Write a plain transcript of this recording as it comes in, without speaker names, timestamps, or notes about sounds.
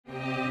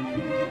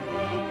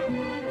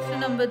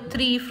number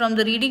 3 from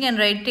the reading and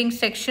writing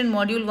section,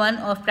 module 1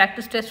 of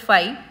practice test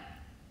 5.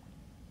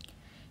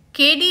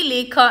 KD,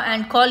 Leka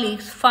and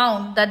colleagues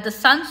found that the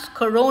sun's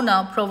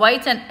corona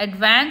provides an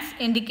advanced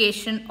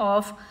indication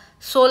of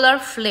solar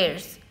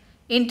flares,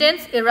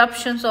 intense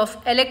eruptions of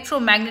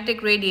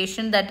electromagnetic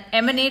radiation that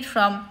emanate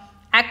from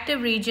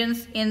active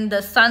regions in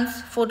the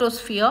sun's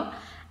photosphere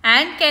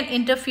and can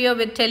interfere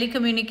with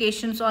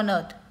telecommunications on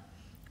Earth.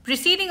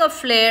 Preceding a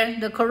flare,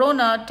 the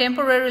corona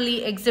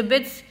temporarily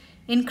exhibits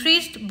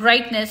increased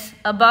brightness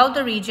above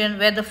the region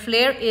where the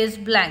flare is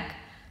blank.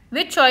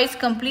 Which choice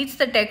completes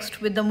the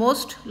text with the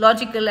most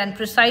logical and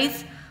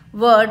precise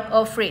word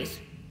or phrase?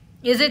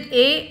 Is it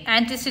A,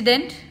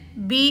 antecedent,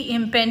 B,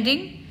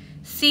 impending,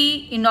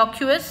 C,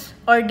 innocuous,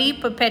 or D,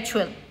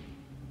 perpetual?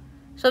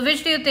 So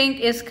which do you think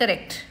is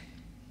correct?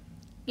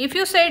 If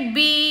you said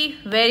B,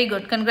 very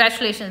good,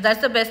 congratulations,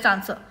 that's the best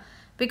answer,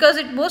 because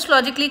it most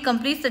logically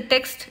completes the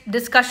text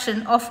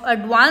discussion of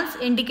advanced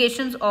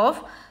indications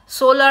of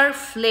solar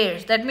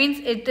flares. That means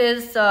it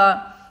is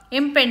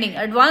impending.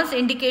 Advanced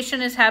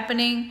indication is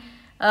happening,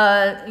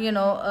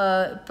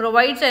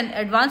 provides an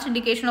advanced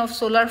indication of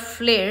solar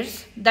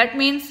flares. That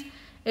means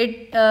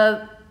it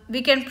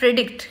we can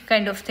predict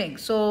kind of thing.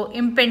 So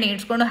impending,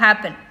 it's going to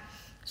happen.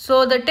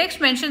 So the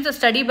text mentions a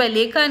study by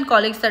Leka and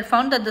colleagues that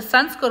found that the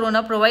sun's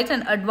corona provides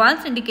an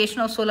advanced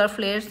indication of solar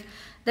flares.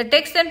 The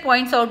text then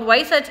points out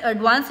why such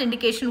advanced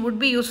indication would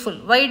be useful.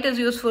 Why it is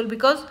useful?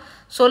 Because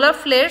solar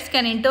flares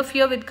can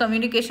interfere with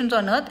communications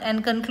on Earth,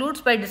 and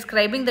concludes by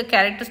describing the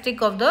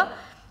characteristic of the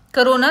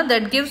corona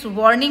that gives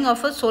warning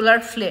of a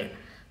solar flare.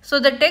 So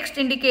the text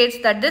indicates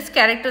that this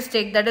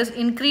characteristic, that is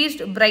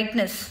increased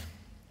brightness.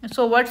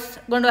 So what's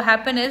going to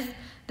happen is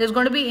there's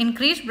going to be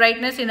increased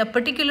brightness in a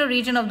particular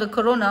region of the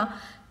corona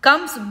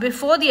comes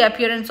before the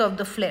appearance of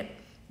the flare.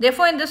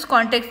 Therefore, in this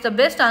context, the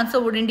best answer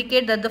would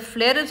indicate that the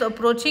flare is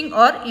approaching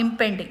or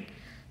impending.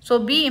 So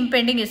B,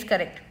 impending, is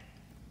correct.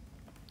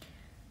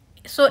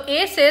 So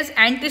A says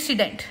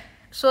antecedent.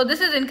 So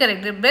this is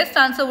incorrect. The best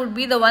answer would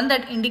be the one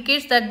that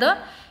indicates that the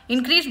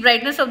increased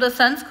brightness of the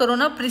sun's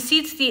corona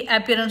precedes the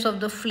appearance of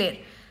the flare.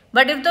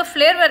 But if the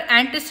flare were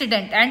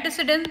antecedent,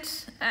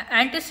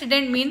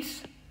 antecedent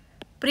means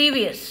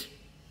previous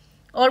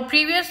or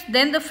previous,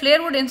 then the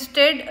flare would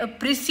instead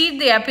precede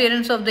the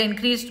appearance of the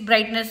increased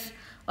brightness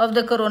of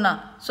the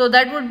corona. So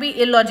that would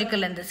be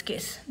illogical in this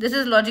case. This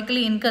is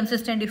logically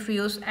inconsistent if we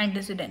use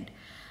antecedent.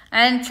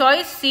 And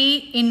choice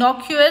C,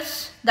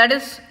 innocuous, that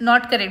is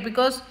not correct,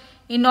 because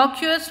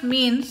innocuous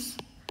means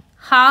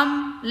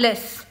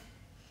harmless.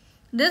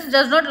 This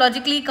does not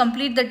logically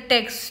complete the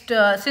text.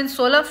 Since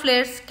solar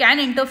flares can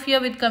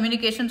interfere with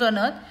communications on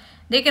Earth,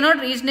 they cannot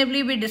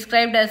reasonably be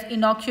described as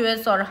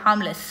innocuous or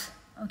harmless.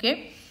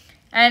 Okay.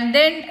 And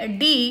then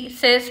D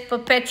says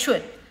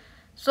perpetual.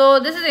 So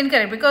this is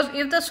incorrect, because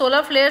if the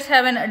solar flares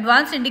have an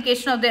advanced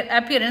indication of their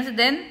appearance,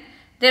 then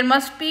there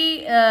must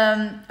be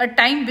a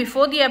time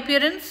before the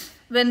appearance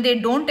when they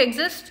don't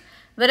exist,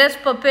 whereas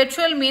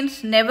perpetual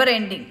means never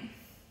ending.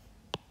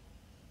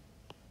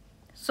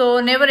 So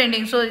never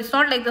ending. So it's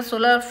not like the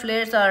solar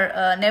flares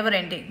are never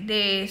ending.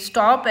 They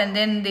stop and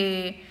then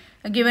they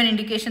give an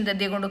indication that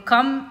they're going to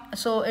come.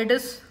 So it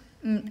is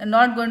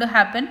not going to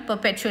happen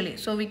perpetually.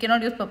 So we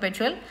cannot use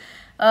perpetual.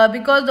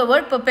 Because the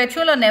word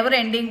perpetual or never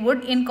ending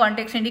would in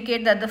context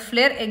indicate that the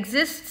flare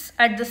exists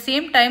at the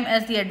same time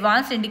as the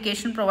advanced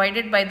indication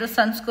provided by the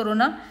sun's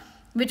corona,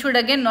 which would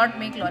again not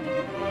make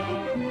logic.